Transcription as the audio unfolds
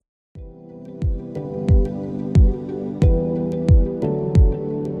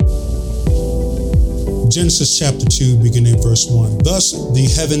Genesis chapter 2, beginning at verse 1. Thus the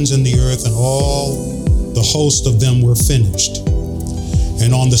heavens and the earth and all the host of them were finished.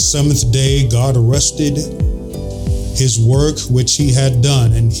 And on the seventh day God rested his work which he had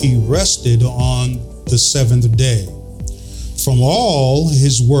done, and he rested on the seventh day from all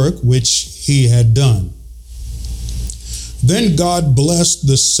his work which he had done. Then God blessed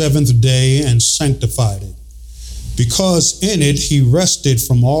the seventh day and sanctified it, because in it he rested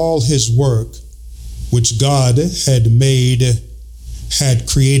from all his work which God had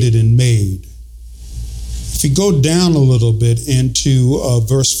created and made. If you go down a little bit into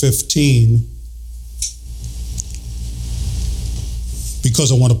verse 15,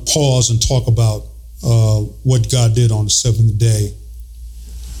 because I want to pause and talk about what God did on the seventh day,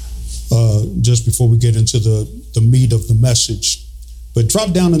 just before we get into the meat of the message. But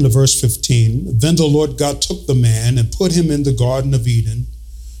drop down into verse 15. Then the Lord God took the man and put him in the Garden of Eden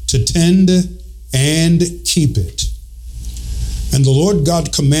to tend and keep it. And the Lord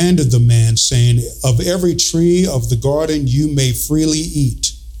God commanded the man, saying, of every tree of the garden you may freely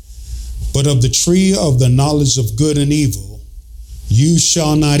eat, but of the tree of the knowledge of good and evil you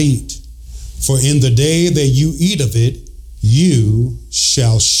shall not eat. For in the day that you eat of it, you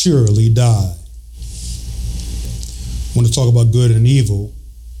shall surely die. I want to talk about good and evil,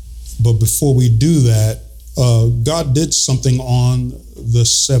 but before we do that, God did something on the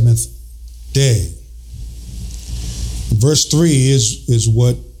seventh day. Verse 3 is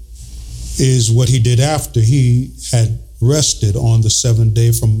what he did after he had rested on the seventh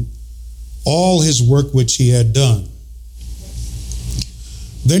day from all his work which he had done.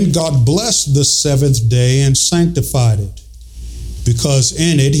 Then God blessed the seventh day and sanctified it, because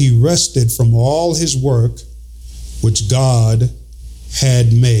in it he rested from all his work which God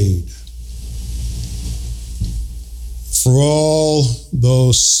had made. For all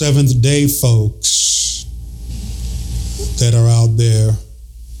those seventh day folks that are out there,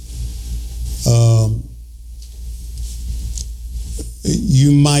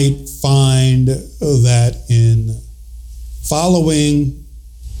 you might find that in following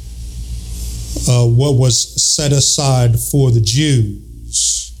what was set aside for the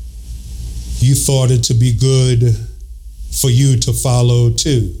Jews, you thought it to be good for you to follow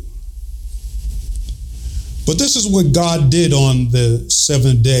too. But this is what God did on the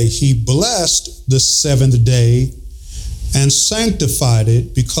seventh day. He blessed the seventh day and sanctified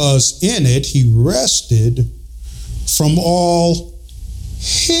it, because in it he rested from all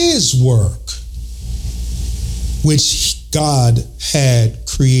his work which God had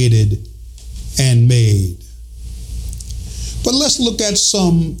created and made. But let's look at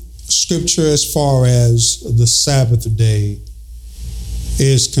some scripture as far as the Sabbath day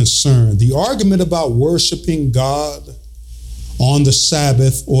is concerned. The argument about worshiping God on the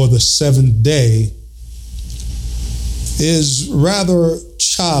Sabbath or the seventh day is rather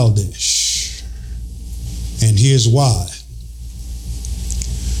childish. And here's why.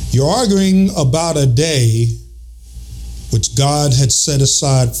 You're arguing about a day which God had set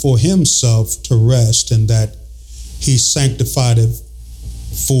aside for himself to rest, and that he sanctified it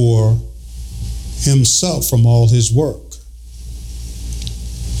for himself from all his work.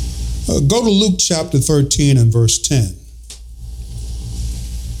 Go to Luke chapter 13 and verse 10.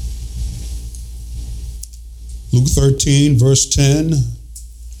 Luke 13, verse 10.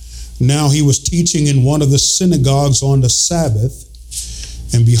 Now he was teaching in one of the synagogues on the Sabbath,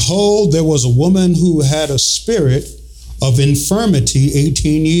 and behold, there was a woman who had a spirit of infirmity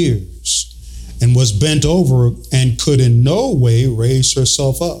 18 years, and was bent over and could in no way raise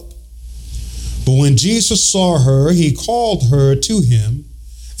herself up. But when Jesus saw her, he called her to him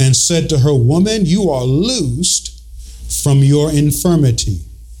and said to her, Woman, you are loosed from your infirmity.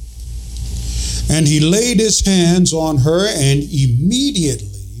 And he laid his hands on her, and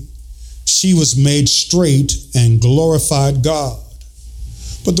immediately she was made straight and glorified God.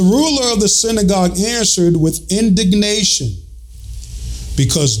 But the ruler of the synagogue answered with indignation,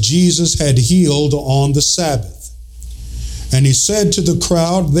 because Jesus had healed on the Sabbath. And he said to the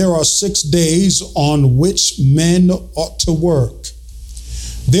crowd, There are 6 days on which men ought to work.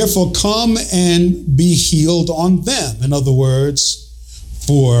 Therefore come and be healed on them. In other words,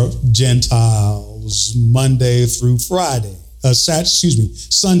 for Gentiles, Monday through Friday.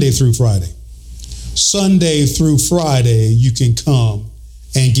 Sunday through Friday. Sunday through Friday, you can come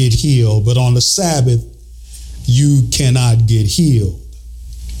and get healed. But on the Sabbath, you cannot get healed.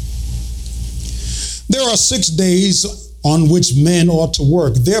 There are 6 days on which men ought to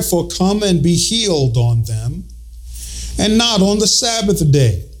work. Therefore, come and be healed on them, and not on the Sabbath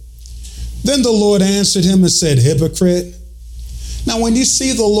day. Then the Lord answered him and said, Hypocrite. Now, when you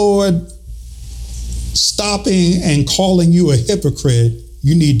see the Lord stopping and calling you a hypocrite,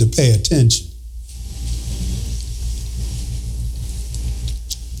 you need to pay attention.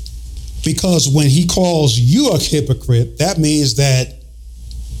 Because when he calls you a hypocrite, that means that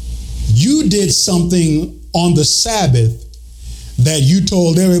you did something on the Sabbath that you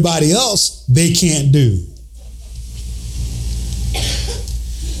told everybody else they can't do.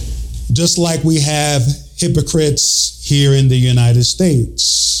 Just like we have hypocrites here in the United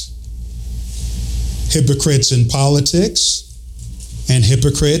States. Hypocrites in politics and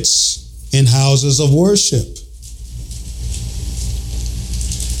hypocrites in houses of worship.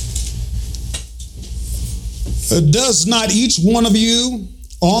 Does not each one of you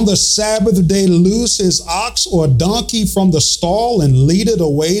on the Sabbath day loose his ox or donkey from the stall and lead it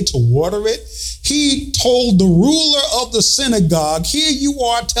away to water it? He told the ruler of the synagogue, here you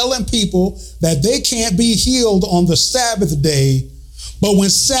are telling people that they can't be healed on the Sabbath day, but when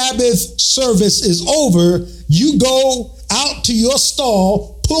Sabbath service is over, you go out to your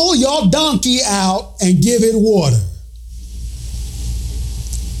stall, pull your donkey out, and give it water.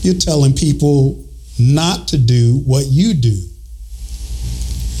 You're telling people not to do what you do.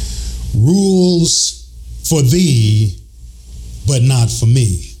 Rules for thee, but not for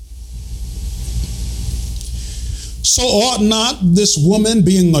me. So ought not this woman,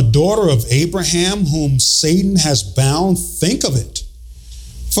 being a daughter of Abraham, whom Satan has bound, think of it,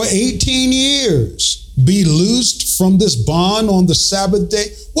 for 18 years, be loosed from this bond on the Sabbath day?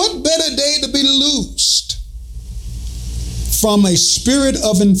 What better day to be loosed from a spirit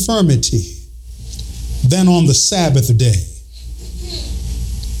of infirmity than on the Sabbath day?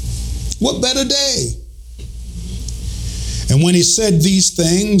 What better day? And when he said these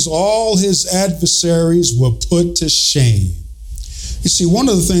things, all his adversaries were put to shame. You see, one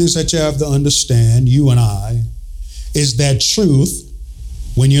of the things that you have to understand, you and I, is that truth,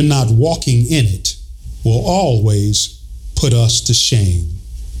 when you're not walking in it, will always put us to shame.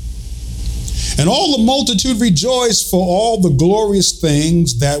 And all the multitude rejoiced for all the glorious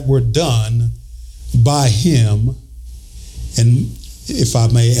things that were done by him. And if I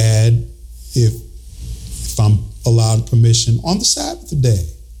may add, if I'm allowed permission, on the Sabbath day.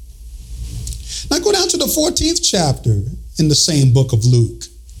 Now go down to the 14th chapter in the same book of Luke.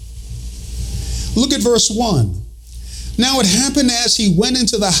 Look at verse 1. Now it happened as he went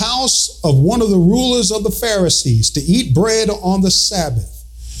into the house of one of the rulers of the Pharisees to eat bread on the Sabbath,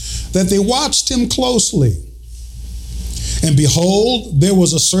 that they watched him closely. And behold, there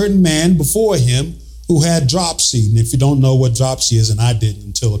was a certain man before him who had dropsy. And if you don't know what dropsy is, and I didn't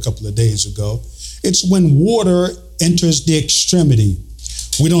until a couple of days ago, it's when water enters the extremity.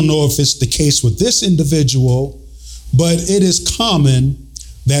 We don't know if it's the case with this individual, but it is common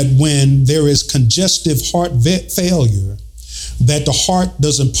that when there is congestive heart failure, that the heart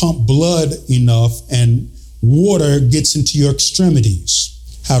doesn't pump blood enough and water gets into your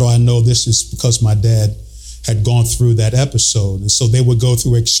extremities. How do I know this? Is because my dad had gone through that episode. And so they would go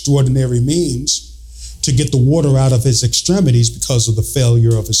through extraordinary means to get the water out of his extremities because of the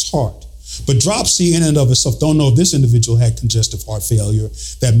failure of his heart. But dropsy in and of itself, don't know if this individual had congestive heart failure.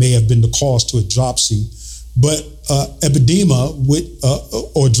 That may have been the cause to a dropsy. But edema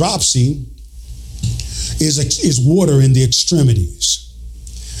or dropsy is water in the extremities.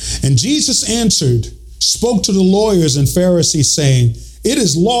 And Jesus answered, spoke to the lawyers and Pharisees, saying, it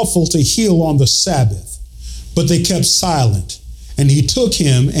is lawful to heal on the Sabbath. But they kept silent. And he took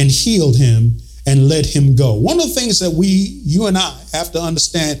him and healed him and let him go. One of the things that you and I have to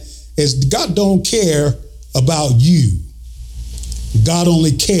understand is God don't care about you. God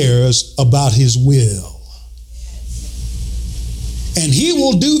only cares about his will. And he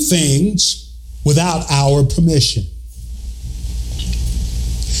will do things without our permission.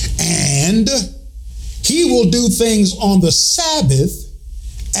 And he will do things on the Sabbath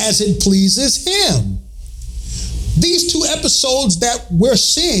as it pleases him. These two episodes that we're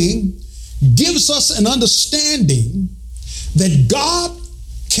seeing gives us an understanding that God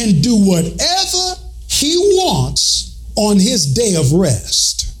can do whatever he wants on his day of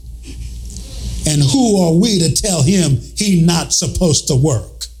rest. And who are we to tell him he's not supposed to work?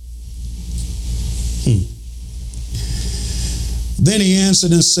 Then he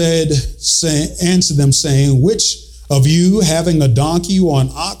answered and answered them saying, which of you having a donkey or an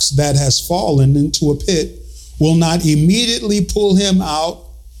ox that has fallen into a pit will not immediately pull him out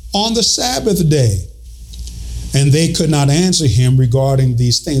on the Sabbath day? And they could not answer him regarding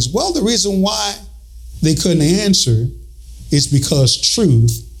these things. Well, the reason why they couldn't answer is because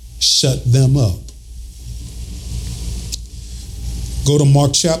truth shut them up. Go to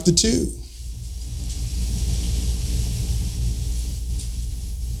Mark chapter 2.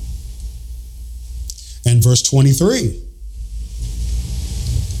 And verse 23.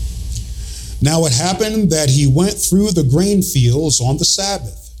 Now it happened that he went through the grain fields on the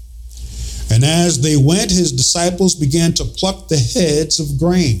Sabbath. And as they went, his disciples began to pluck the heads of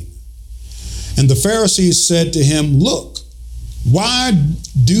grain. And the Pharisees said to him, Look, why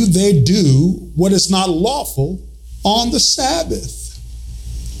do they do what is not lawful on the Sabbath?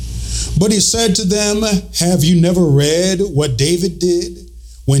 But he said to them, Have you never read what David did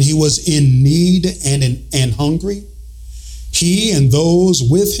when he was in need and hungry? He and those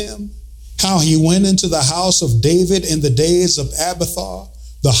with him, how he went into the house of David in the days of Abiathar,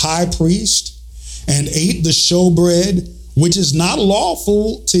 the high priest, and ate the showbread, which is not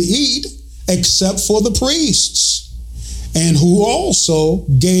lawful to eat except for the priests, and who also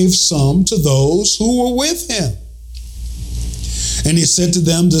gave some to those who were with him. And he said to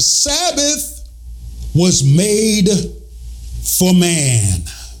them, The Sabbath was made for man,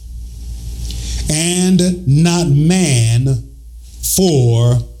 and not man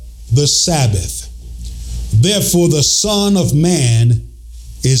for the Sabbath. Therefore, the Son of Man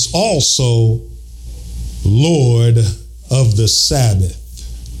is also Lord of the Sabbath.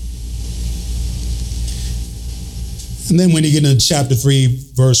 And then when you get into chapter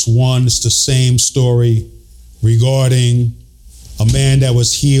 3, verse 1, it's the same story regarding a man that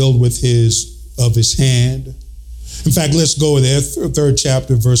was healed with his hand. In fact, let's go there, third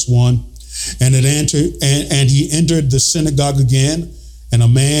chapter, verse 1. And he entered the synagogue again, and a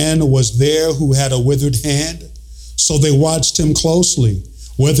man was there who had a withered hand. So they watched him closely,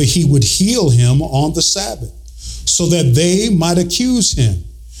 whether he would heal him on the Sabbath, so that they might accuse him.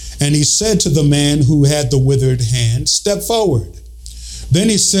 And he said to the man who had the withered hand, Step forward. Then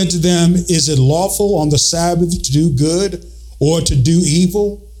he said to them, Is it lawful on the Sabbath to do good or to do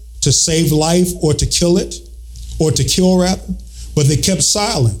evil, to save life or to kill it, or to kill rather? But they kept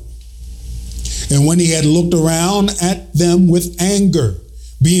silent. And when he had looked around at them with anger,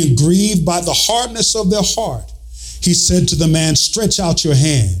 being grieved by the hardness of their heart, he said to the man, Stretch out your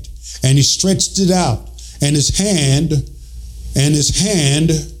hand. And he stretched it out, and his hand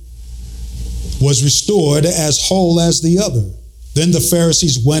was restored as whole as the other. Then the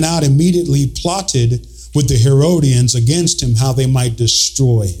Pharisees went out immediately, plotted with the Herodians against him, how they might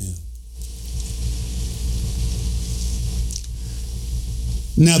destroy him.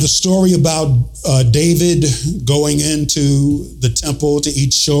 Now, the story about David going into the temple to eat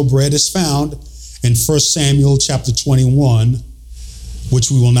showbread is found in 1 Samuel chapter 21,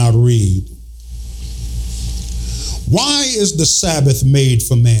 which we will now read. Why is the Sabbath made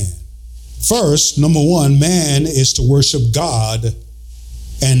for man? First, number one, man is to worship God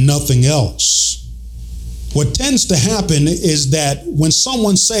and nothing else. What tends to happen is that when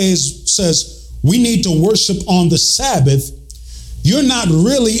someone says we need to worship on the Sabbath, you're not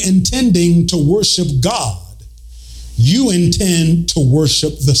really intending to worship God. You intend to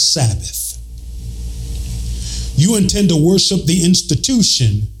worship the Sabbath. You intend to worship the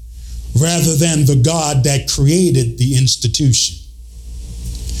institution rather than the God that created the institution.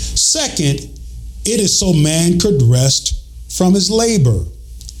 Second, it is so man could rest from his labor.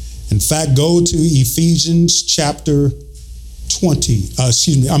 In fact, go to Ephesians chapter 20.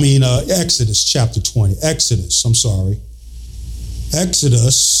 Exodus chapter 20. Exodus,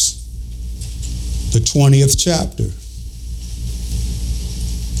 the 20th chapter.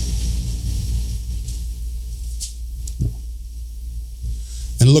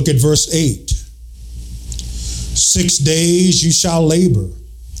 And look at verse 8. 6 days you shall labor.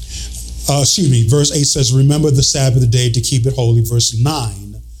 Verse 8 says, Remember the Sabbath day to keep it holy. Verse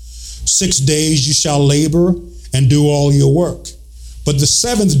 9. 6 days you shall labor and do all your work. But the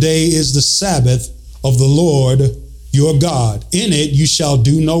seventh day is the Sabbath of the Lord your God. In it you shall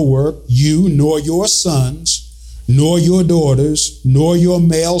do no work, you nor your sons, nor your daughters, nor your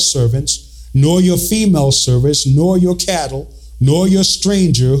male servants, nor your female servants, nor your cattle, nor your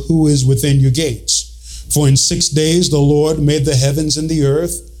stranger who is within your gates. For in 6 days the Lord made the heavens and the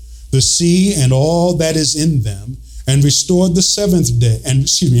earth, the sea and all that is in them, and restored the seventh day,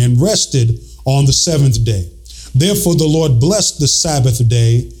 and rested on the seventh day. Therefore the Lord blessed the Sabbath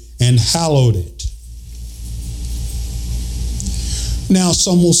day and hallowed it. Now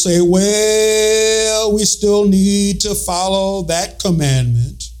some will say, well, we still need to follow that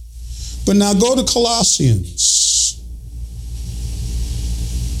commandment. But now go to Colossians.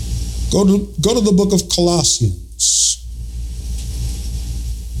 Go to the book of Colossians.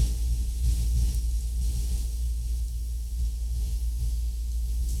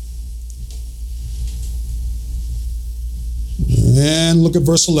 And look at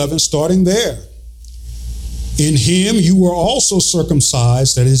verse 11, starting there. In him you were also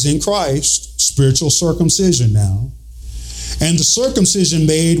circumcised, that is in Christ, spiritual circumcision now, and the circumcision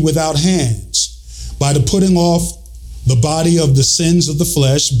made without hands, by the putting off the body of the sins of the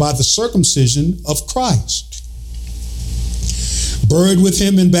flesh by the circumcision of Christ. Buried with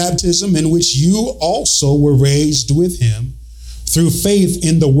him in baptism, in which you also were raised with him through faith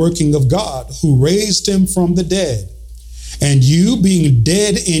in the working of God, who raised him from the dead. And you, being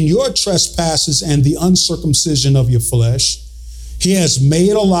dead in your trespasses and the uncircumcision of your flesh, he has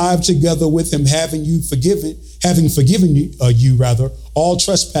made alive together with him, having forgiven you all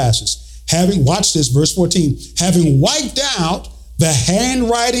trespasses. Watch this, verse 14, having wiped out the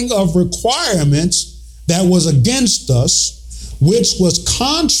handwriting of requirements that was against us, which was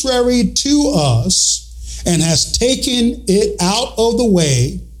contrary to us, and has taken it out of the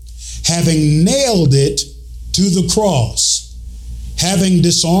way, having nailed it to the cross. Having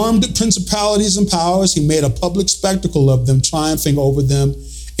disarmed principalities and powers, he made a public spectacle of them, triumphing over them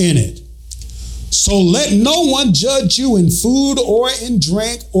in it. So let no one judge you in food or in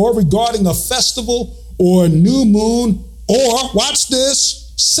drink or regarding a festival or a new moon or, watch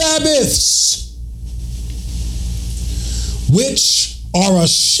this, Sabbaths, which are a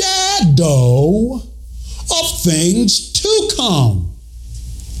shadow of things to come,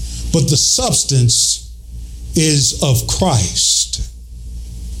 but the substance is of Christ.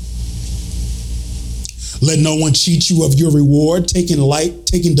 Let no one cheat you of your reward, taking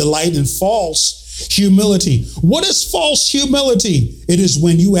delight in false humility. What is false humility? It is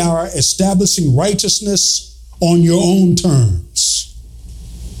when you are establishing righteousness on your own terms.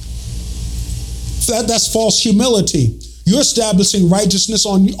 That's false humility. You're establishing righteousness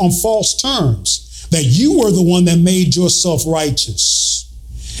on false terms, that you were the one that made yourself righteous.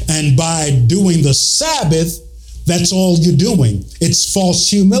 And by doing the Sabbath, that's all you're doing. It's false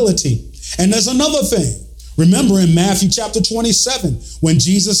humility. And there's another thing. Remember in Matthew chapter 27, when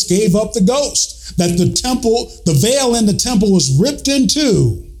Jesus gave up the ghost, that the veil in the temple was ripped in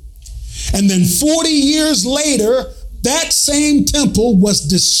two. And then 40 years later, that same temple was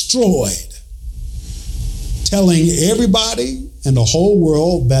destroyed, telling everybody and the whole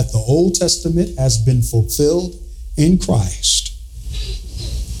world that the Old Testament has been fulfilled in Christ.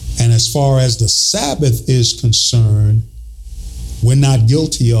 And as far as the Sabbath is concerned, we're not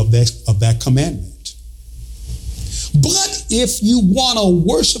guilty of that commandment. But if you want to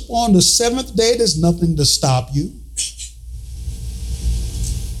worship on the seventh day, there's nothing to stop you.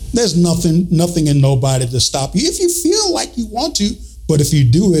 There's nothing and nobody to stop you. If you feel like you want to, but if you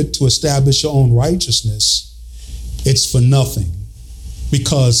do it to establish your own righteousness, it's for nothing.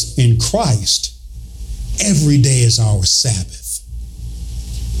 Because in Christ, every day is our Sabbath.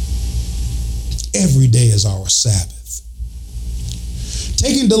 Every day is our Sabbath.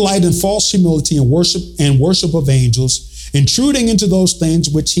 Taking delight in false humility and worship of angels, intruding into those things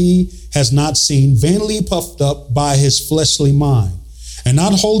which he has not seen, vainly puffed up by his fleshly mind, and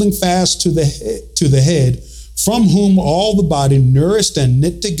not holding fast to the head, from whom all the body, nourished and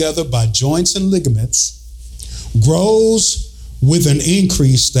knit together by joints and ligaments, grows with an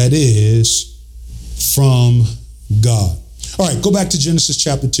increase that is from God. All right, go back to Genesis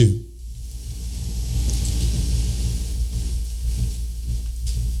chapter 2.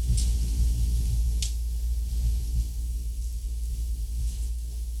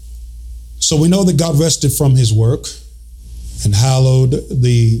 So we know that God rested from his work and hallowed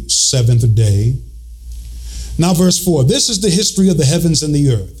the seventh day. Now verse 4, this is the history of the heavens and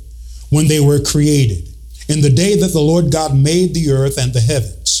the earth when they were created, in the day that the Lord God made the earth and the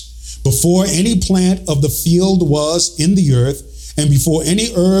heavens, before any plant of the field was in the earth, and before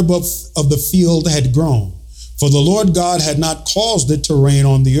any herb of the field had grown. For the Lord God had not caused it to rain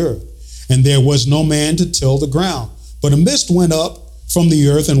on the earth, and there was no man to till the ground. But a mist went up from the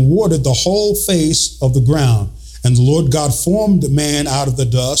earth and watered the whole face of the ground. And the Lord God formed man out of the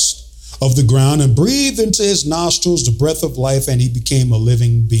dust of the ground and breathed into his nostrils the breath of life, and he became a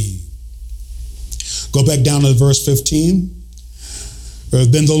living being. Go back down to verse 15.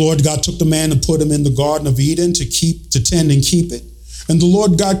 Then the Lord God took the man and put him in the Garden of Eden to tend and keep it. And the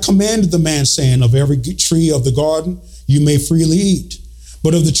Lord God commanded the man, saying, of every tree of the garden you may freely eat,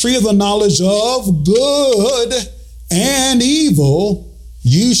 but of the tree of the knowledge of good and evil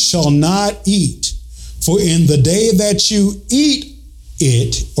you shall not eat. For in the day that you eat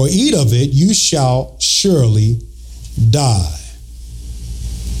it, or eat of it, you shall surely die.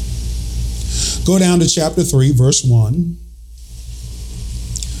 Go down to chapter 3, verse 1.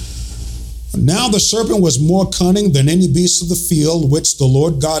 Now the serpent was more cunning than any beast of the field which the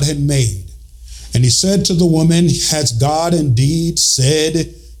Lord God had made. And he said to the woman, has God indeed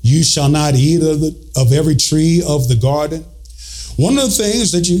said, you shall not eat of every tree of the garden. One of the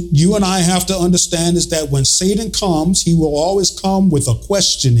things that you and I have to understand is that when Satan comes, he will always come with a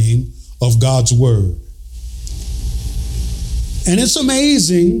questioning of God's word. And it's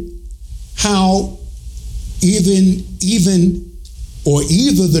amazing how either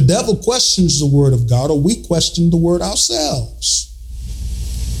the devil questions the word of God or we question the word ourselves.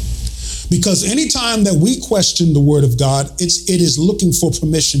 Because anytime that we question the word of God, it is looking for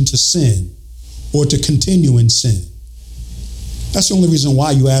permission to sin or to continue in sin. That's the only reason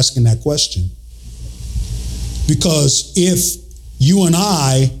why you're asking that question. Because if you and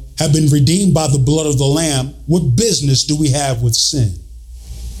I have been redeemed by the blood of the Lamb, what business do we have with sin?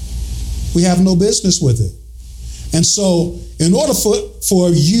 We have no business with it. And so in order for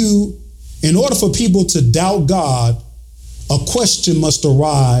people to doubt God, a question must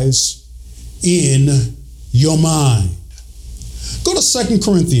arise in your mind. Go to 2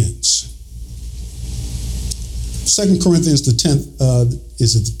 Corinthians. 2 Corinthians, the 10th,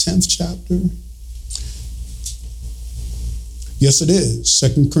 is it the 10th chapter? Yes, it is.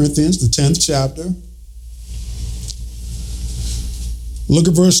 2 Corinthians, the 10th chapter. Look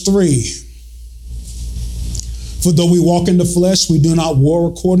at verse 3. For though we walk in the flesh, we do not war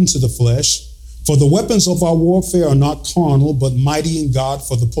according to the flesh. For the weapons of our warfare are not carnal, but mighty in God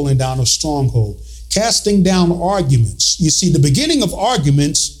for the pulling down of strongholds, casting down arguments. You see, the beginning of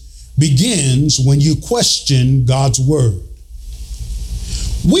arguments begins when you question God's word.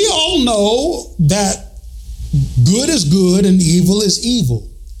 We all know that good is good and evil is evil.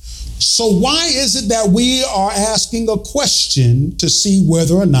 So why is it that we are asking a question to see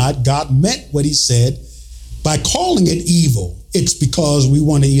whether or not God meant what he said by calling it evil? It's because we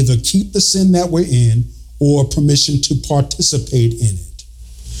want to either keep the sin that we're in or permission to participate in it.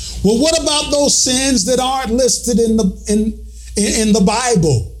 Well, what about those sins that aren't listed in the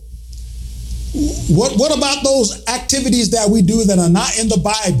Bible? What about those activities that we do that are not in the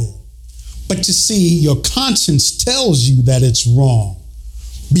Bible? But you see, your conscience tells you that it's wrong.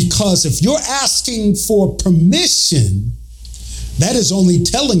 Because if you're asking for permission, that is only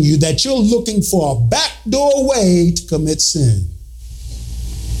telling you that you're looking for a backdoor way to commit sin.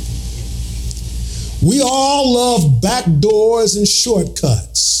 We all love backdoors and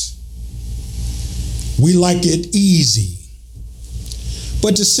shortcuts. We like it easy.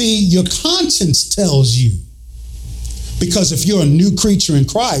 But you see, your conscience tells you, because if you're a new creature in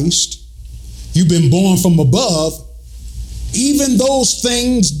Christ, you've been born from above, even those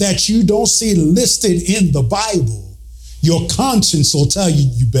things that you don't see listed in the Bible, your conscience will tell you,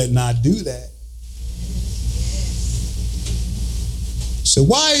 you better not do that. So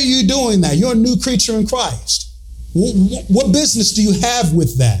why are you doing that? You're a new creature in Christ. What business do you have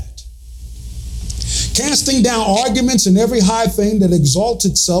with that? Casting down arguments and every high thing that exalts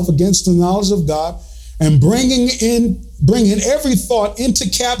itself against the knowledge of God, and bringing every thought into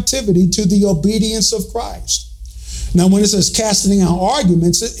captivity to the obedience of Christ. Now, when it says casting down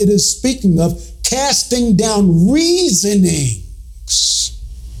arguments, it is speaking of casting down reasonings.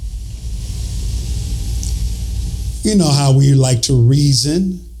 You know how we like to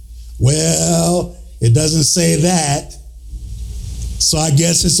reason. Well, it doesn't say that, so I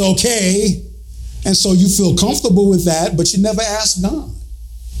guess it's okay. And so you feel comfortable with that, but you never ask God.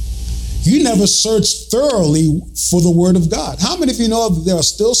 You never search thoroughly for the word of God. How many of you know that there are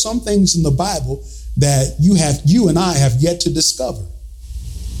still some things in the Bible that you and I have yet to discover?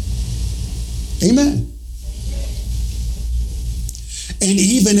 Amen. And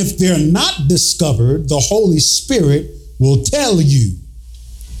even if they're not discovered, the Holy Spirit will tell you,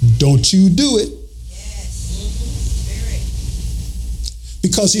 don't you do it.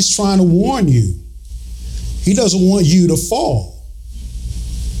 Because he's trying to warn you. He doesn't want you to fall.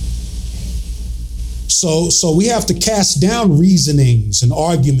 So we have to cast down reasonings and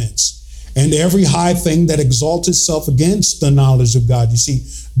arguments and every high thing that exalts itself against the knowledge of God. You see,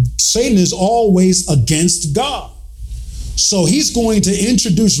 Satan is always against God. So he's going to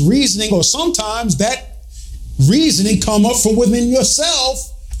introduce reasoning, or sometimes that reasoning come up from within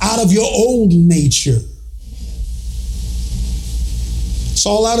yourself out of your old nature. It's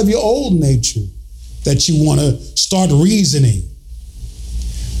all out of your old nature that you want to start reasoning.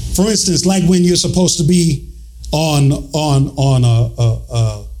 For instance, like when you're supposed to be on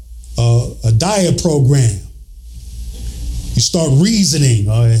a diet program, you start reasoning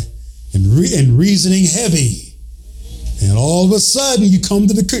and reasoning heavy, and all of a sudden you come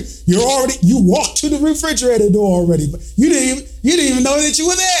to you walk to the refrigerator door already, but you didn't even know that you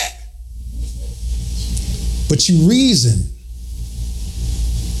were there. But you reason.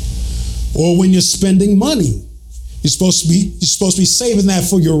 Or when you're spending money, You're supposed to be saving that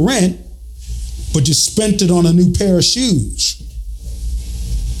for your rent, but you spent it on a new pair of shoes.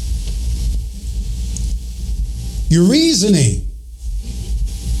 You're reasoning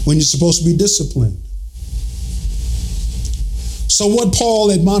when you're supposed to be disciplined. So what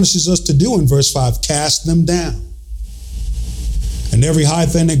Paul admonishes us to do in verse 5, cast them down. And every high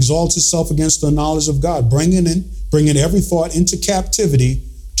thing exalts itself against the knowledge of God, bringing every thought into captivity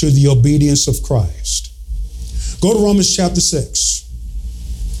to the obedience of Christ. Go to Romans chapter 6.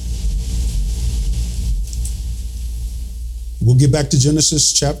 We'll get back to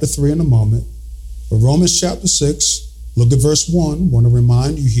Genesis chapter 3 in a moment. But Romans chapter 6, look at verse 1. I want to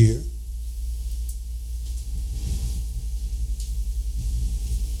remind you here.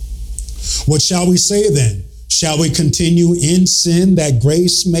 What shall we say then? Shall we continue in sin that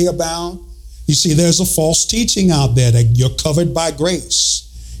grace may abound? You see, there's a false teaching out there that you're covered by grace.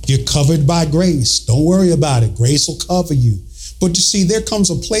 You're covered by grace. Don't worry about it. Grace will cover you. But you see, there comes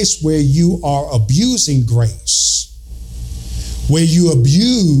a place where you are abusing grace. Where you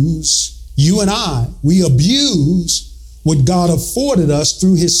abuse, you and I, we abuse what God afforded us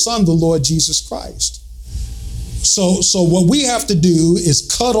through his son, the Lord Jesus Christ. So what we have to do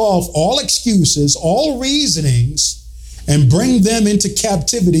is cut off all excuses, all reasonings, and bring them into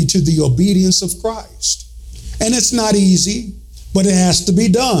captivity to the obedience of Christ. And it's not easy, but it has to be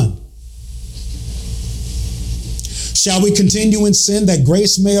done. Shall we continue in sin that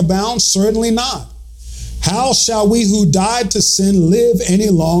grace may abound? Certainly not. How shall we who died to sin live any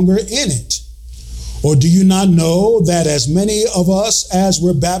longer in it? Or do you not know that as many of us as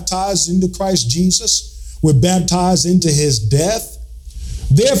were baptized into Christ Jesus were baptized into his death?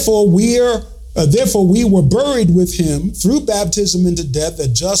 Therefore we were buried with him through baptism into death,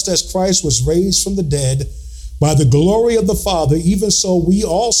 that just as Christ was raised from the dead by the glory of the Father, even so we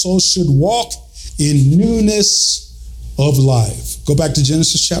also should walk in newness of life. Go back to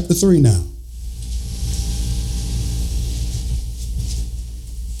Genesis chapter 3 now.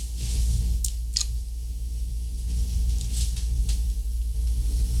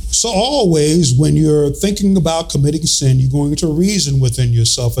 So always when you're thinking about committing sin, you're going to reason within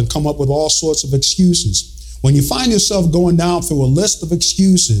yourself and come up with all sorts of excuses. When you find yourself going down through a list of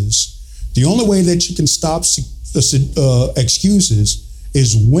excuses, the only way that you can stop excuses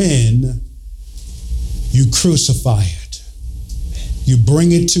is when you crucify it. You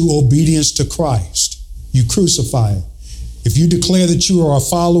bring it to obedience to Christ. You crucify it. If you declare that you are a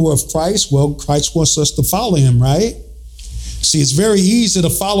follower of Christ, well, Christ wants us to follow him, right? See, it's very easy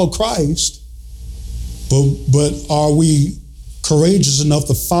to follow Christ, but are we courageous enough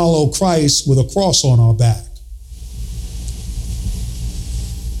to follow Christ with a cross on our back?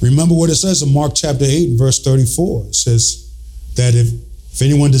 Remember what it says in Mark chapter 8 and verse 34. It says that if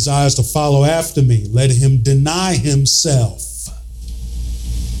anyone desires to follow after me, let him deny himself.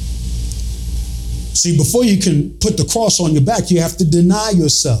 See, before you can put the cross on your back, you have to deny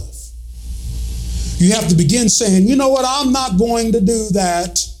yourself. You have to begin saying, you know what, I'm not going to do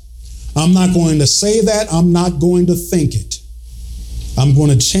that. I'm not going to say that. I'm not going to think it. I'm going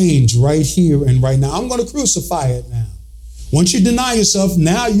to change right here and right now. I'm going to crucify it now. Once you deny yourself,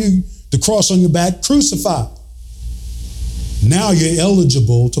 now the cross on your back, crucified. Now you're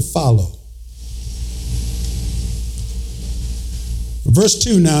eligible to follow. Verse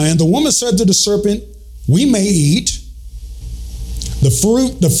 2 now, and the woman said to the serpent, we may eat the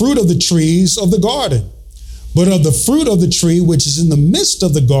fruit of the trees of the garden. But of the fruit of the tree which is in the midst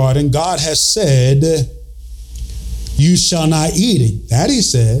of the garden, God has said, you shall not eat it. That he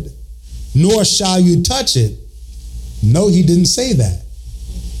said, nor shall you touch it. No, he didn't say that.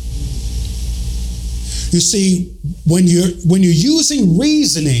 You see, when you're using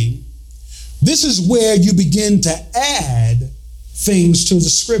reasoning, this is where you begin to add things to the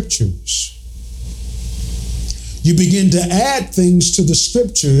scriptures. You begin to add things to the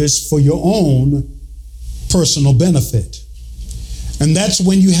scriptures for your own personal benefit. And that's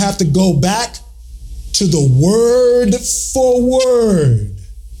when you have to go back to the word for word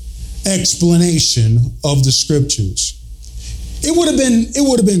explanation of the scriptures. It would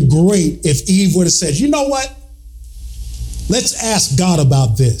have been great if Eve would have said, you know what? Let's ask God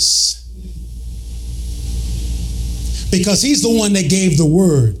about this. Because he's the one that gave the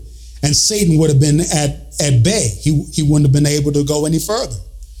word, and Satan would have been at bay. He wouldn't have been able to go any further,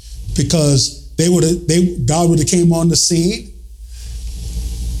 because God would have came on the scene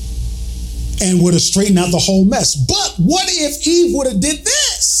and would have straightened out the whole mess. But what if Eve would have did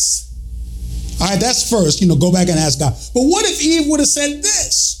this? All right, that's first, go back and ask God. But what if Eve would have said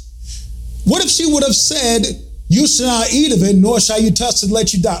this? What if she would have said, you shall not eat of it, nor shall you touch it,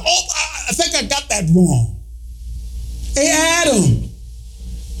 let you die? Oh, I think I got that wrong. Hey, Adam.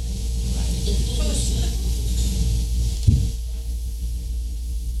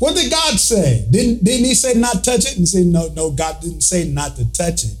 What did God say? Didn't he say not touch it? And say, no, God didn't say not to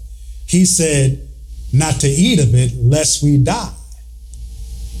touch it. He said not to eat of it lest we die.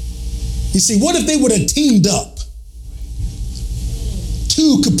 You see, what if they would have teamed up?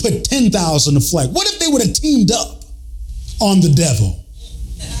 Two could put 10,000 to flight. What if they would have teamed up on the devil?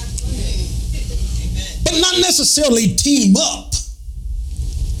 But not necessarily team up.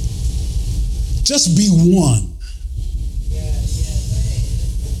 Just be one.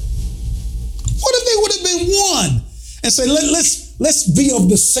 What if they would have been one and say, let's be of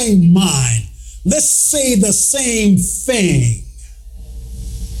the same mind. Let's say the same thing.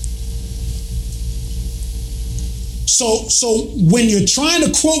 So when you're trying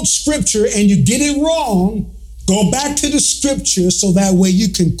to quote scripture and you get it wrong, go back to the scripture so that way you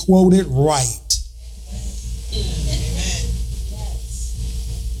can quote it right.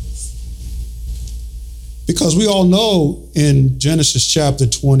 Because we all know in Genesis chapter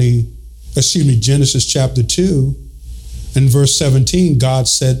 2, and verse 17,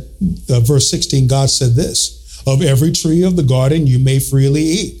 verse 16, God said this, of every tree of the garden you may freely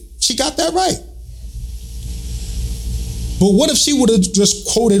eat. She got that right. But what if she would have just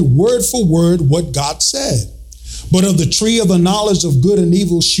quoted word for word what God said? But of the tree of the knowledge of good and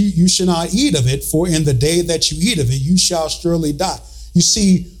evil, you shall not eat of it, for in the day that you eat of it, you shall surely die. You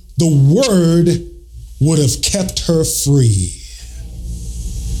see, the word would have kept her free.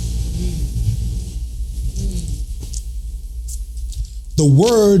 The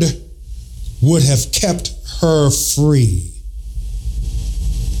word would have kept her free.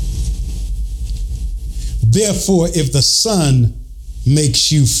 Therefore, if the Son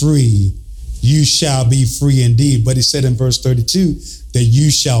makes you free, you shall be free indeed. But he said in verse 32 that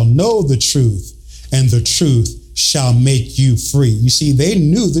you shall know the truth, and the truth shall make you free. You see, they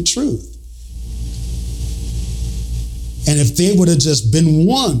knew the truth. And if they would have just been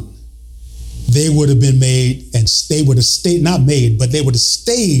one, they would have been made, and they would have stayed, not made, but they would have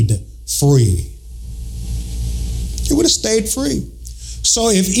stayed free. They would have stayed free. So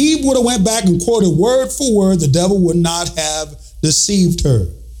if Eve would have went back and quoted word for word, the devil would not have deceived her.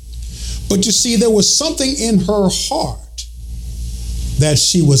 But you see, there was something in her heart that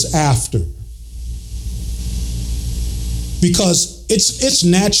she was after. Because it's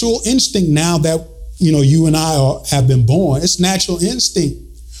natural instinct now that, you and I have been born. It's natural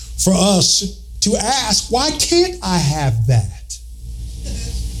instinct for us to ask, why can't I have that?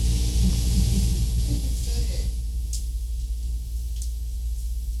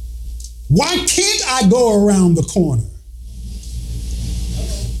 Why can't I go around the corner?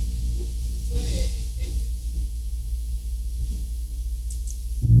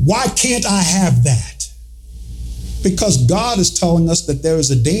 Why can't I have that? Because God is telling us that there is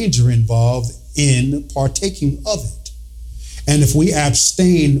a danger involved in partaking of it. And if we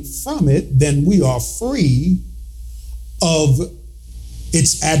abstain from it, then we are free of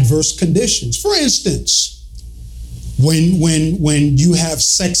its adverse conditions. For instance, when you have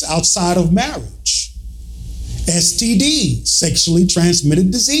sex outside of marriage, STD, sexually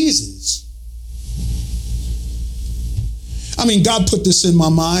transmitted diseases. God put this in my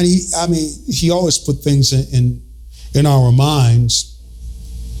mind. He always put things in our minds.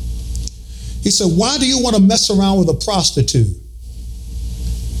 He said, why do you want to mess around with a prostitute?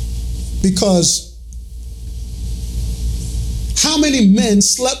 Because how many men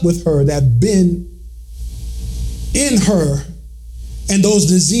slept with her that have been in her, and those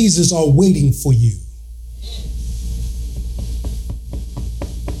diseases are waiting for you?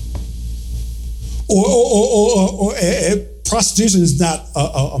 Or prostitution is not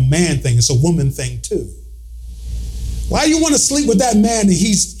a man thing, it's a woman thing too. Why you want to sleep with that man and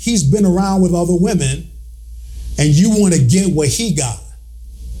he's been around with other women and you want to get what he got?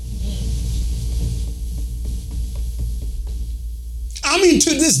 To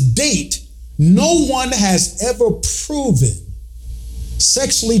this date, no one has ever proven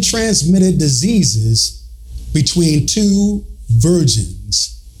sexually transmitted diseases between two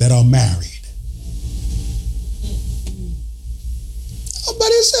virgins that are married.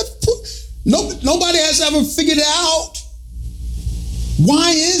 Nobody has ever figured out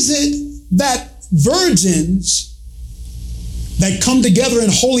why is it that virgins that come together in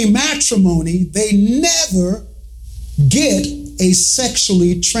holy matrimony, they never get a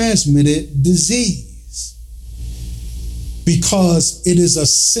sexually transmitted disease? Because it is a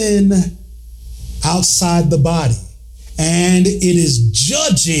sin outside the body, and it is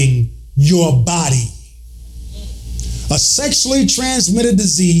judging your body. A sexually transmitted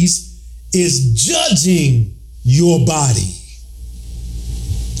disease is judging your body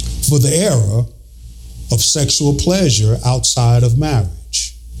for the era of sexual pleasure outside of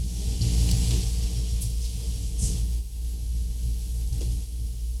marriage.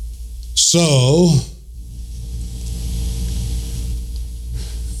 So,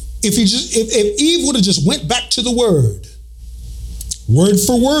 if Eve would have just went back to the word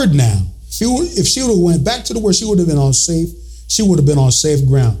for word now, if she would have went back to the word, she would have been on safe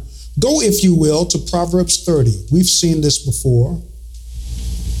ground. Go, if you will, to Proverbs 30. We've seen this before,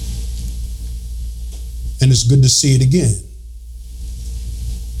 and it's good to see it again.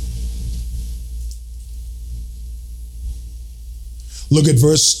 Look at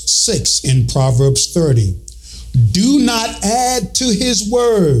verse 6 in Proverbs 30. Do not add to his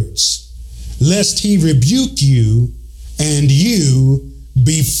words, lest he rebuke you and you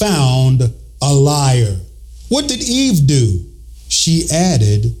be found a liar. What did Eve do? She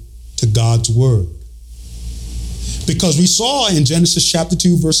added to God's word. Because we saw in Genesis chapter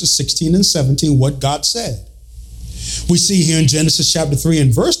 2, verses 16 and 17, what God said. We see here in Genesis chapter 3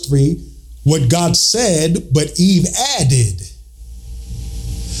 and verse 3, what God said, but Eve added.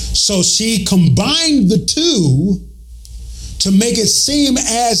 So she combined the two to make it seem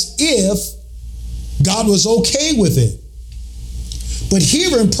as if God was okay with it. But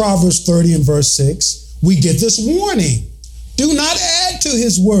here in Proverbs 30 and verse 6, we get this warning. Do not add to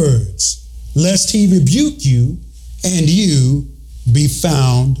his words, lest he rebuke you and you be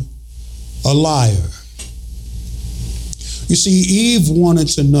found a liar. You see, Eve wanted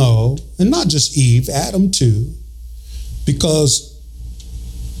to know, and not just Eve, Adam too, because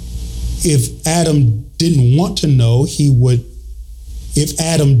if Adam didn't want to know, he would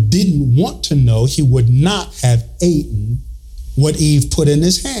not have eaten what Eve put in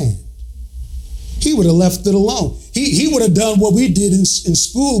his hand. He would have left it alone. He would have done what we did in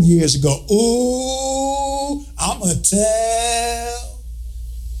school years ago. Ooh, I'm going to tell.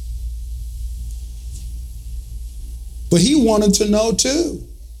 But he wanted to know too.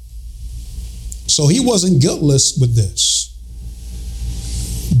 So he wasn't guiltless with this.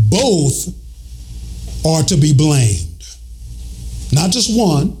 Both are to be blamed. Not just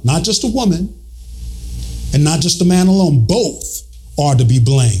one, not just a woman, and not just a man alone. Both are to be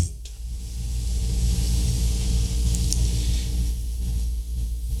blamed.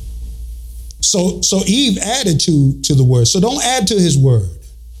 So Eve added to the word. So don't add to his word.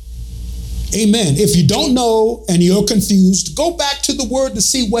 Amen. If you don't know and you're confused, go back to the word to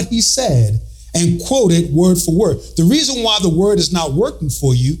see what he said and quote it word for word. The reason why the word is not working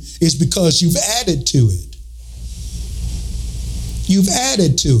for you is because you've added to it. You've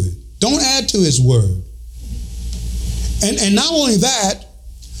added to it. Don't add to his word. And not only that,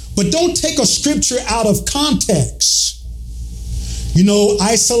 but don't take a scripture out of context. You know,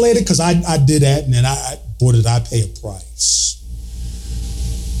 isolate it, because I did that, and then did I pay a price.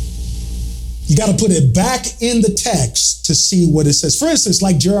 You got to put it back in the text to see what it says. For instance,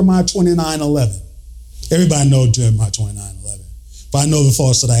 like Jeremiah 29:11. Everybody knows Jeremiah 29:11. But I know the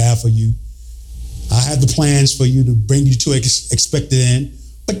thoughts that I have for you. I have the plans for you to bring you to expected end.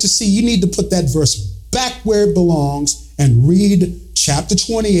 But to see, you need to put that verse back where it belongs and read chapter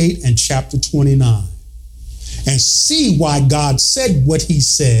 28 and chapter 29. And see why God said what he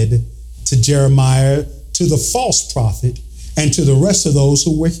said to Jeremiah, to the false prophet, and to the rest of those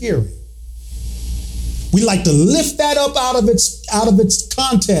who were hearing. We like to lift that up out of its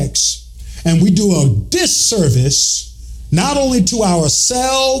context, and we do a disservice not only to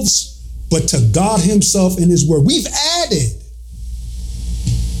ourselves, but to God himself in his word. We've added.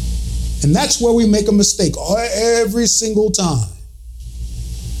 And that's where we make a mistake every single time.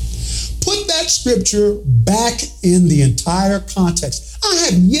 Put that scripture back in the entire context. I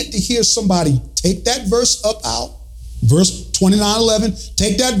have yet to hear somebody take that verse up out, verse 29:11,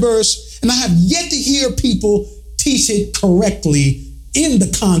 take that verse, and I have yet to hear people teach it correctly in the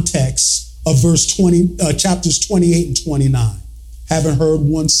context of chapters 28 and 29. Haven't heard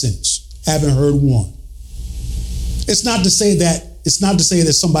one since. Haven't heard one. It's not to say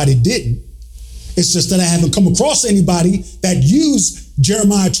that somebody didn't. It's just that I haven't come across anybody that used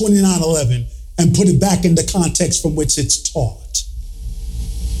Jeremiah 29:11 and put it back in the context from which it's taught.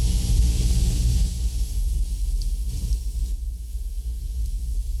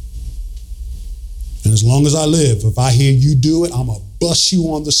 And as long as I live, if I hear you do it, I'm going to bust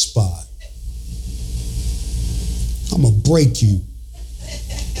you on the spot. I'm going to break you.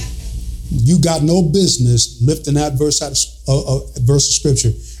 You got no business lifting that verse out of verse of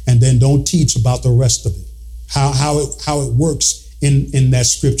scripture and then don't teach about the rest of it. How it works in that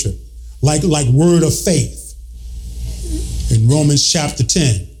scripture. Like word of faith in Romans chapter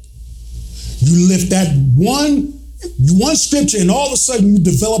 10. You lift that one scripture and all of a sudden you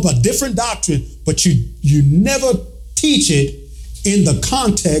develop a different doctrine, but you never teach it in the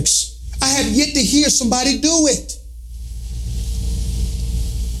context. I have yet to hear somebody do it.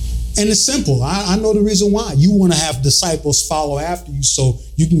 And it's simple. I know the reason why. You want to have disciples follow after you so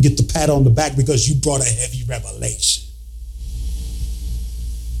you can get the pat on the back because you brought a heavy revelation.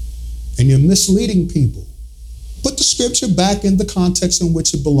 And you're misleading people. Put the scripture back in the context in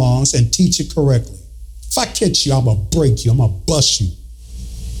which it belongs and teach it correctly. If I catch you, I'm going to break you. I'm going to bust you.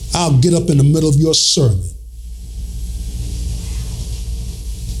 I'll get up in the middle of your sermon.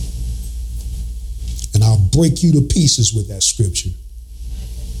 And I'll break you to pieces with that scripture.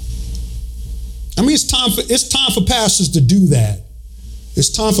 I mean, it's time for pastors to do that. It's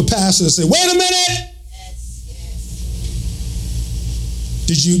time for pastors to say, wait a minute.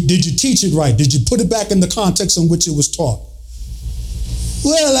 Did you teach it right? Did you put it back in the context in which it was taught?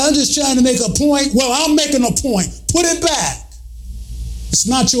 Well, I'm just trying to make a point. Well, I'm making a point. Put it back. It's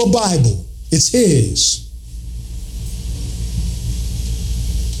not your Bible. It's his.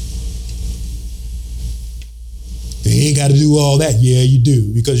 You ain't got to do all that. Yeah, you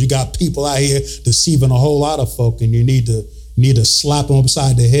do, because you got people out here deceiving a whole lot of folk, and you need to slap them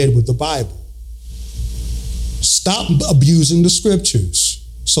upside the head with the Bible. Stop abusing the scriptures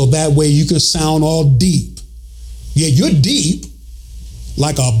so that way you can sound all deep. Yeah, you're deep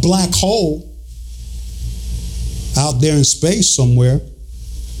like a black hole out there in space somewhere.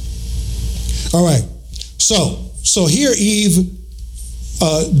 All right, so here Eve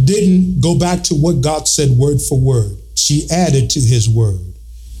didn't go back to what God said word for word. She added to his word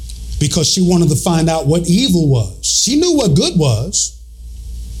because she wanted to find out what evil was. She knew what good was,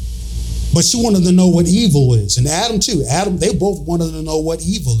 but she wanted to know what evil is. And Adam too. They both wanted to know what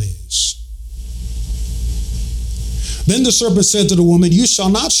evil is. Then the serpent said to the woman, you shall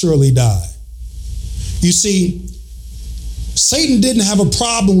not surely die. You see, Satan didn't have a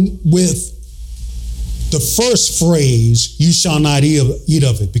problem with the first phrase, you shall not eat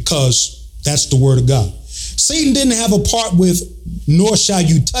of it, because that's the word of God. Satan didn't have a part with, nor shall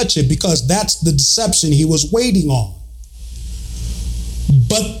you touch it, because that's the deception he was waiting on.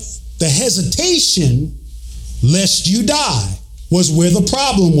 But the hesitation, lest you die, was where the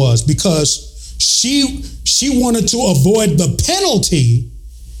problem was, because she wanted to avoid the penalty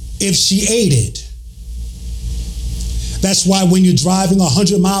if she ate it. That's why when you're driving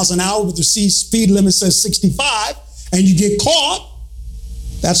 100 miles an hour with the speed limit says 65 and you get caught,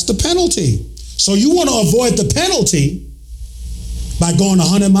 that's the penalty. So you want to avoid the penalty by going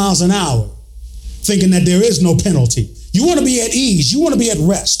 100 miles an hour, thinking that there is no penalty. You want to be at ease. You want to be at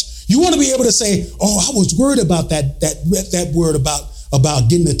rest. You want to be able to say, oh, I was worried about that word about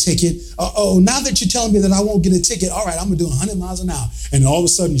getting a ticket. Now that you're telling me that I won't get a ticket, all right, I'm going to do 100 miles an hour. And all of a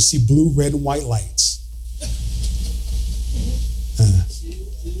sudden you see blue, red, and white lights.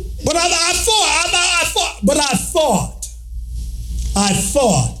 But I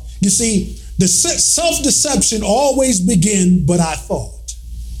thought. You see, the self-deception always begins, but I thought.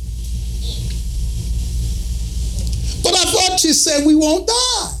 But I thought you said we won't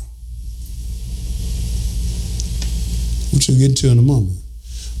die. Which we'll get to in a moment.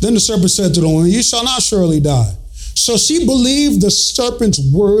 Then the serpent said to the woman, you shall not surely die. So she believed the serpent's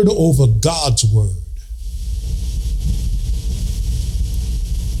word over God's word.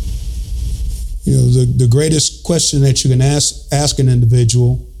 You know, the greatest question that you can ask an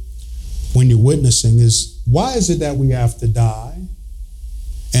individual when you're witnessing is, why is it that we have to die?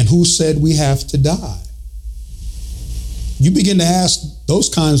 And who said we have to die? You begin to ask those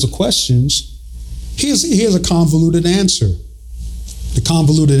kinds of questions. Here's a convoluted answer. The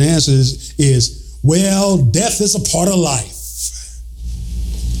convoluted answer is, well, death is a part of life.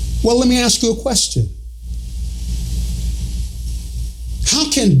 Well, let me ask you a question. How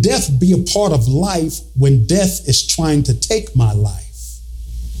can death be a part of life when death is trying to take my life?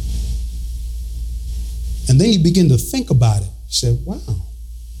 And then you begin to think about it. You say, wow.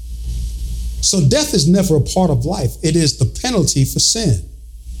 So death is never a part of life. It is the penalty for sin.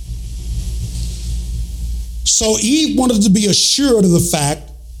 So Eve wanted to be assured of the fact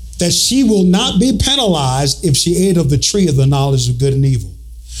that she will not be penalized if she ate of the tree of the knowledge of good and evil.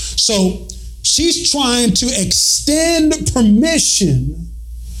 So she's trying to extend permission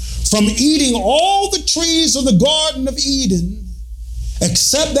from eating all the trees of the Garden of Eden,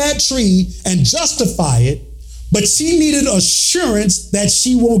 except that tree, and justify it, but she needed assurance that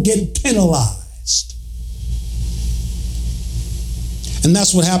she won't get penalized. And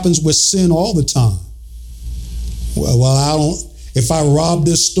that's what happens with sin all the time. Well, if I rob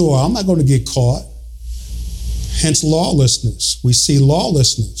this store, I'm not going to get caught. Hence lawlessness. We see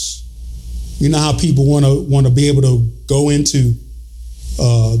lawlessness. You know how people want to be able to go into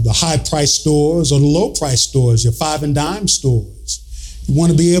the high price stores or the low price stores, your five and dime stores. You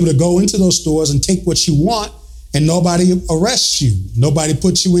want to be able to go into those stores and take what you want, and nobody arrests you. Nobody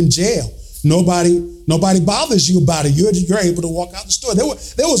puts you in jail. Nobody bothers you about it. You're able to walk out the store. There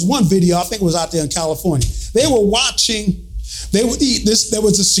was one video, I think it was out there in California. There was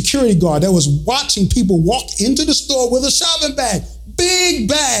a security guard that was watching people walk into the store with a shopping bag. Big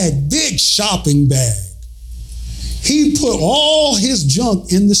shopping bag. He put all his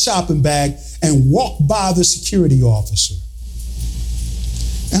junk in the shopping bag and walked by the security officer.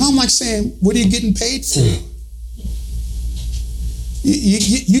 And I'm like saying, what are you getting paid for?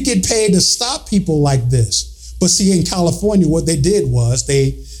 You get paid to stop people like this. But see, in California, what they did was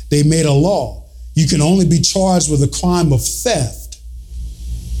they made a law. You can only be charged with a crime of theft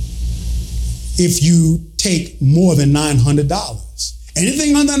if you take more than $900.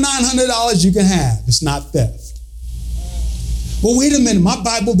 Anything under $900 you can have. It's not theft. Well, wait a minute. My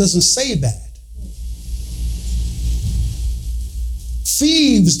Bible doesn't say that.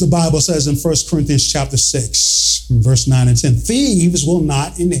 Thieves, the Bible says in 1 Corinthians chapter 6, verse 9 and 10, thieves will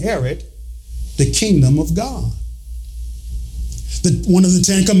not inherit the kingdom of God. One of the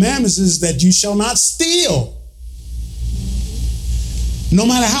 10 commandments is that you shall not steal. No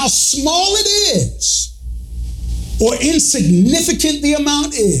matter how small it is or insignificant the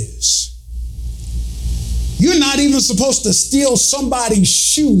amount is. You're not even supposed to steal somebody's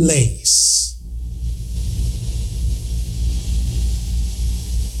shoelace.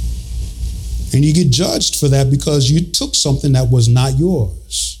 And you get judged for that because you took something that was not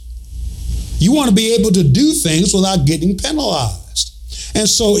yours. You want to be able to do things without getting penalized. And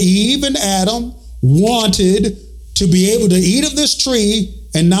so Eve and Adam wanted to be able to eat of this tree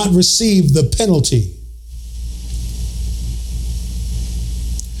and not receive the penalty.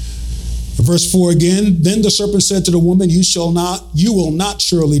 Verse 4 again, then the serpent said to the woman, you will not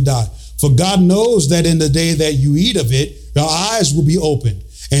surely die. For God knows that in the day that you eat of it, your eyes will be opened,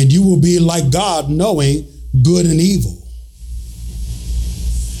 and you will be like God, knowing good and evil.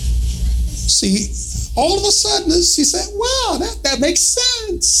 See, all of a sudden, she said, wow, that makes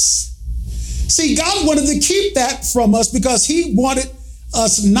sense. See, God wanted to keep that from us because he wanted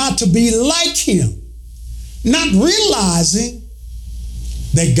us not to be like him, not realizing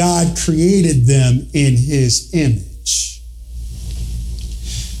that God created them in his image.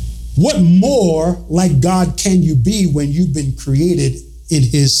 What more like God can you be when you've been created in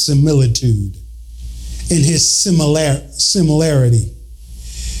his similitude, in his similarity?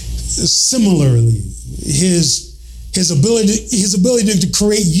 Similarly, his ability to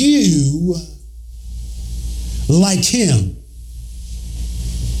create you like him.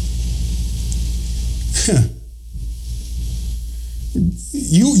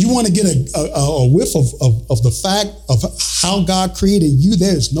 You want to get a whiff of the fact of how God created you.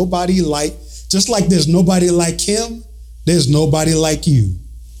 There's nobody like, just like there's nobody like him, there's nobody like you.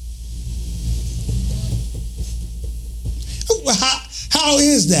 How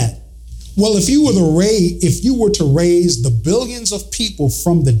is that? Well, if you were to raise the billions of people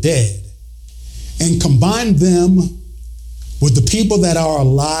from the dead and combine them with the people that are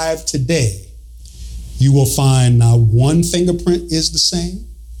alive today, you will find not one fingerprint is the same.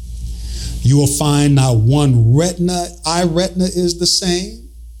 You will find not one eye retina is the same.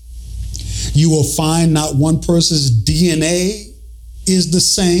 You will find not one person's DNA is the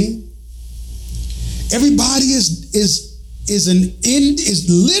same. Everybody is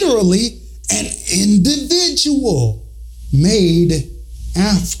literally an individual made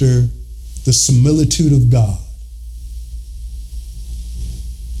after the similitude of God.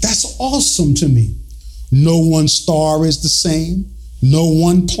 That's awesome to me. No one star is the same. No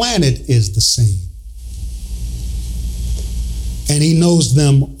one planet is the same. And he knows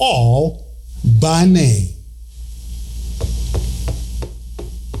them all by name.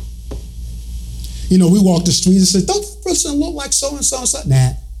 You know, we walk the streets and say, don't that person look like so-and-so and so?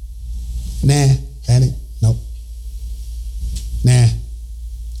 Nah, that ain't, nope. Nah.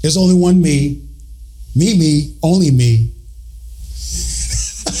 There's only one me. Me, only me.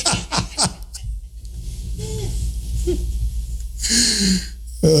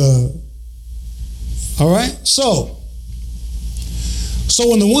 All right. So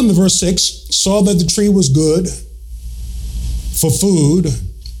when the woman, verse 6, saw that the tree was good for food.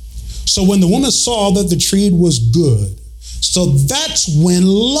 So when the woman saw that the tree was good, so that's when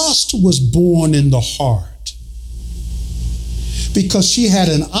lust was born in the heart. Because she had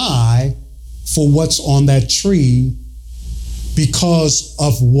an eye for what's on that tree because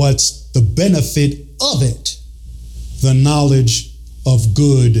of what's the benefit of it, the knowledge of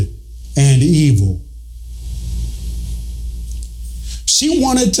good and evil. She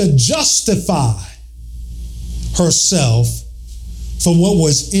wanted to justify herself for what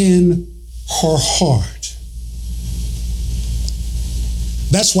was in her heart.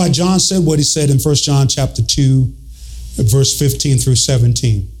 That's why John said what he said in 1 John chapter 2, verse 15 through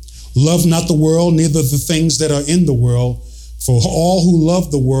 17. Love not the world, neither the things that are in the world. For all who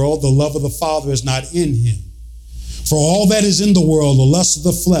love the world, the love of the Father is not in him. For all that is in the world, the lust of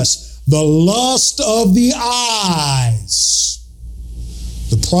the flesh, the lust of the eyes,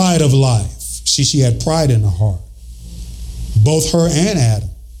 the pride of life. She had pride in her heart. Both her and Adam.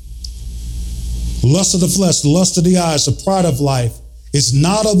 Lust of the flesh, the lust of the eyes, the pride of life is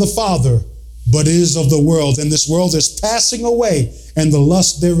not of the Father, but is of the world. And this world is passing away, and the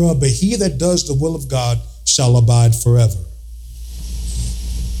lust thereof. But he that does the will of God shall abide forever.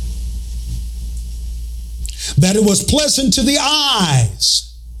 That it was pleasant to the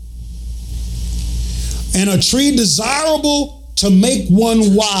eyes, and a tree desirable to make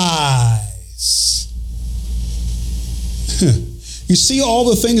one wise. You see all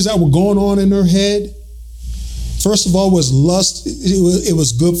the things that were going on in her head? First of all was lust. It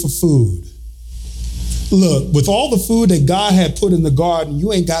was good for food. Look, with all the food that God had put in the garden,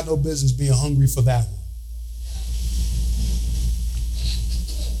 you ain't got no business being hungry for that one.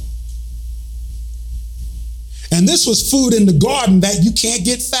 And this was food in the garden that you can't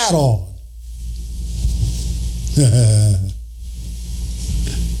get fat on.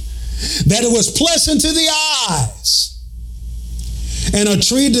 That it was pleasant to the eyes, and a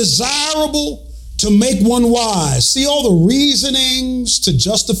tree desirable to make one wise. See all the reasonings to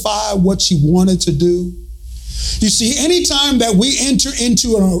justify what she wanted to do? You see, anytime that we enter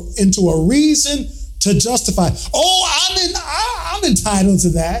into a reason to justify, I'm entitled to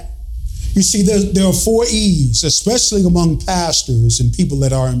that. You see, there are 4 E's, especially among pastors and people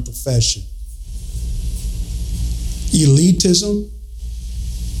that are in profession. Elitism,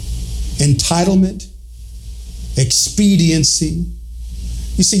 entitlement, expediency.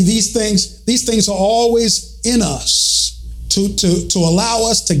 You see, these things are always in us to allow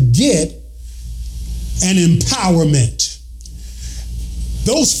us to get an empowerment.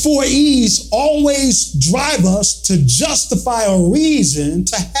 Those 4 E's always drive us to justify a reason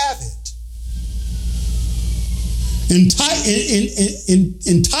to have it.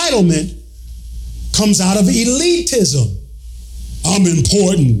 Entitlement comes out of elitism. I'm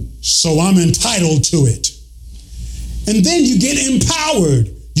important, so I'm entitled to it. And then you get empowered.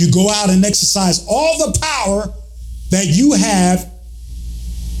 You go out and exercise all the power that you have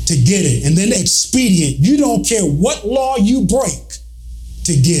to get it. And then expedient. You don't care what law you break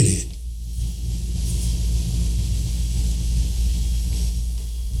to get it.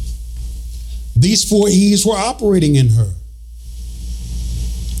 These 4 E's were operating in her.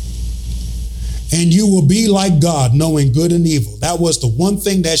 And you will be like God, knowing good and evil. That was the one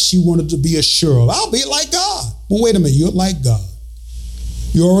thing that she wanted to be assured of. I'll be like God. Well, wait a minute, you're like God.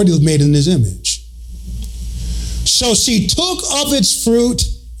 You're already made in his image. So she took of its fruit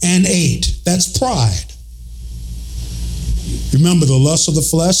and ate. That's pride. Remember the lust of the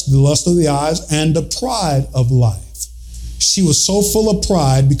flesh, the lust of the eyes, and the pride of life. She was so full of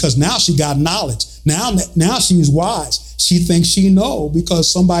pride because now she got knowledge. Now she's wise. She thinks she knows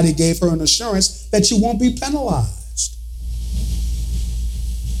because somebody gave her an assurance that she won't be penalized.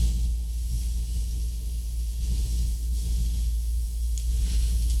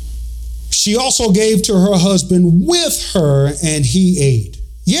 She also gave to her husband with her, and he ate.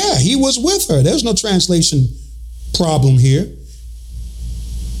 Yeah, he was with her. There's no translation problem here.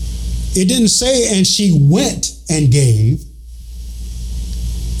 It didn't say, and she went and gave.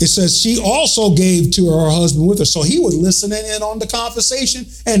 It says she also gave to her husband with her. So he was listening in on the conversation,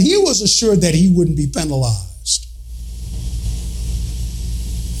 and he was assured that he wouldn't be penalized.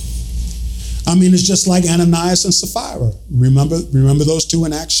 I mean, it's just like Ananias and Sapphira. Remember those two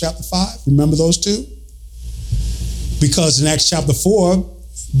in Acts chapter 5? Remember those two? Because in Acts chapter 4,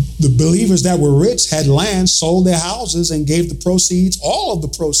 the believers that were rich had land, sold their houses, and gave the proceeds, all of the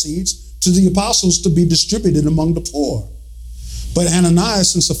proceeds, to the apostles to be distributed among the poor. But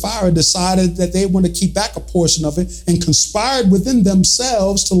Ananias and Sapphira decided that they want to keep back a portion of it and conspired within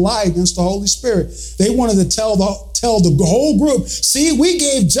themselves to lie against the Holy Spirit. They wanted to tell the whole group, see, we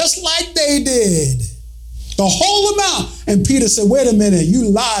gave just like they did, the whole amount. And Peter said, wait a minute, you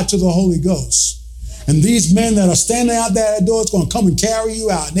lied to the Holy Ghost. And these men that are standing out there at the door, it's going to come and carry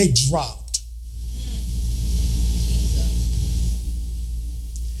you out. And they dropped.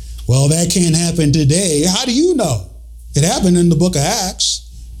 Well, that can't happen today. How do you know? It happened in the book of Acts,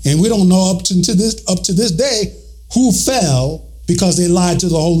 and we don't know up to this day who fell because they lied to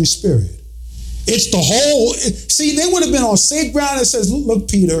the Holy Spirit. It's the whole, see, they would have been on safe ground and says, look,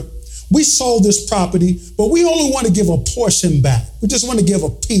 Peter, we sold this property, but we only want to give a portion back. We just want to give a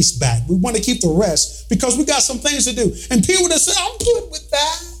piece back. We want to keep the rest because we got some things to do. And Peter would have said, I'm good with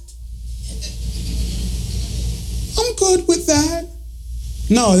that. I'm good with that.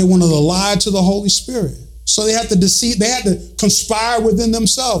 No, they wanted to lie to the Holy Spirit. So they had to deceive, they had to conspire within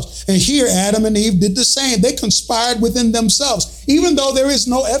themselves. And here Adam and Eve did the same. They conspired within themselves. Even though there is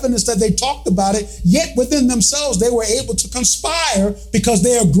no evidence that they talked about it, yet within themselves they were able to conspire because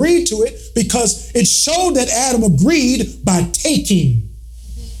they agreed to it, because it showed that Adam agreed by taking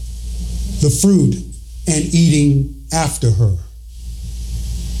the fruit and eating after her.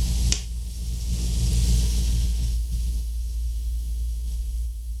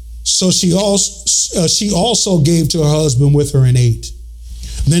 So she also gave to her husband with her and ate.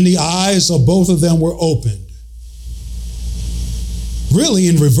 Then the eyes of both of them were opened. Really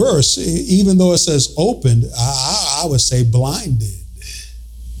in reverse, even though it says opened, I would say blinded.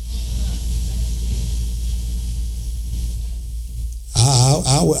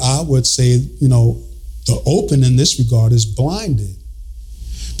 I would say, the open in this regard is blinded.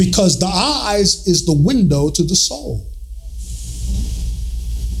 Because the eyes is the window to the soul.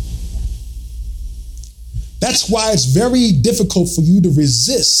 That's why it's very difficult for you to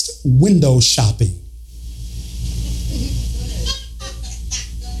resist window shopping.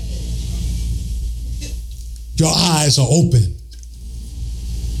 Your eyes are open.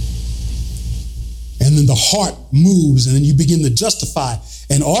 And then the heart moves, and then you begin to justify.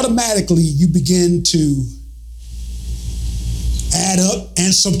 And automatically you begin to add up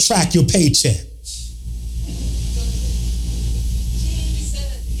and subtract your paycheck.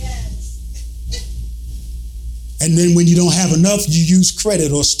 And then when you don't have enough, you use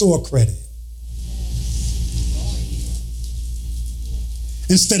credit or store credit.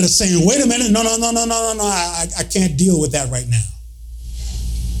 Instead of saying, wait a minute, no, I can't deal with that right now.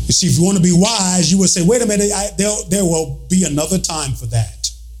 You see, if you want to be wise, you would say, wait a minute, there will be another time for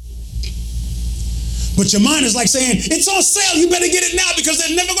that. But your mind is like saying, it's on sale, you better get it now because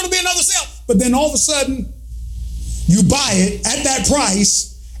there's never going to be another sale. But then all of a sudden, you buy it at that price,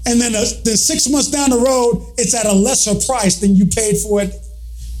 and then 6 months down the road, it's at a lesser price than you paid for it.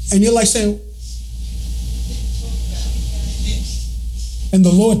 And you're like saying, and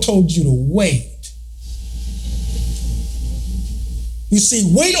the Lord told you to wait. You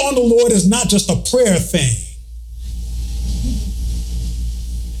see, wait on the Lord is not just a prayer thing.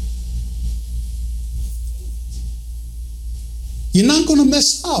 You're not going to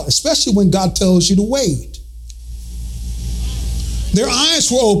miss out, especially when God tells you to wait. Their eyes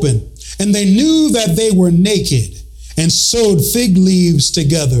were open, and they knew that they were naked, and sewed fig leaves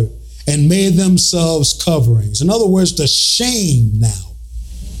together and made themselves coverings. In other words, the shame now.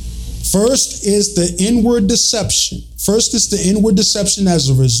 First is the inward deception. First is the inward deception as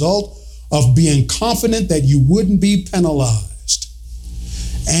a result of being confident that you wouldn't be penalized.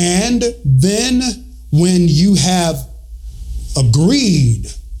 And then when you have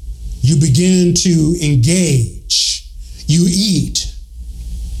agreed, you begin to engage. You eat.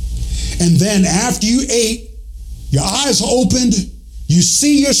 And then after you ate, your eyes are opened, you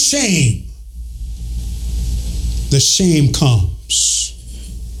see your shame. The shame comes.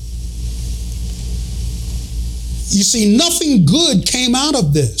 You see, nothing good came out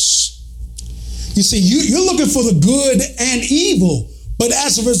of this. You see, you're looking for the good and evil, but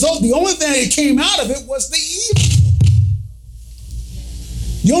as a result, the only thing that came out of it was the evil.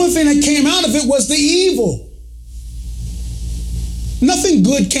 The only thing that came out of it was the evil. Nothing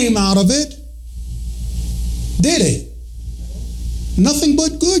good came out of it, did it? Nothing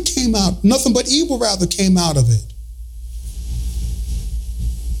but good came out. Nothing but evil, rather, came out of it.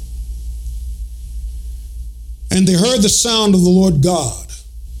 And they heard the sound of the Lord God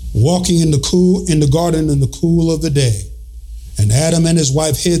walking in the garden in the cool of the day. And Adam and his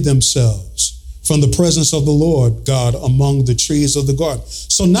wife hid themselves from the presence of the Lord God among the trees of the garden.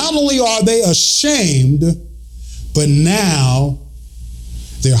 So not only are they ashamed, but now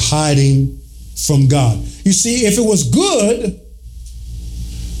they're hiding from God. You see, if it was good,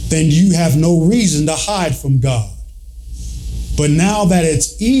 then you have no reason to hide from God. But now that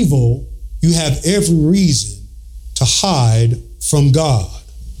it's evil, you have every reason to hide from God.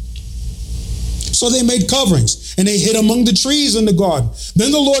 So they made coverings and they hid among the trees in the garden.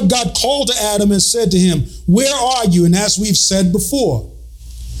 Then the Lord God called to Adam and said to him, "Where are you?" And as we've said before,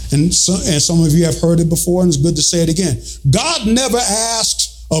 and some of you have heard it before, and it's good to say it again. God never asks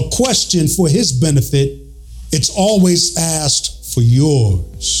a question for his benefit. It's always asked for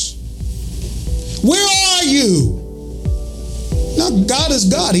yours. Where are you? Now, God is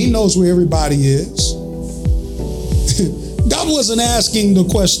God. He knows where everybody is. God wasn't asking the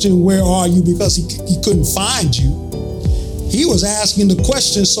question, where are you? Because he couldn't find you. He was asking the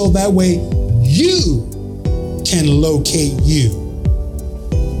question so that way you can locate you.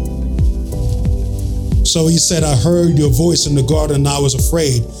 So he said, I heard your voice in the garden and I was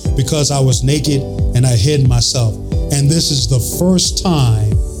afraid because I was naked and I hid myself. And this is the first time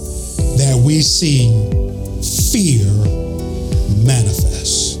that we see fear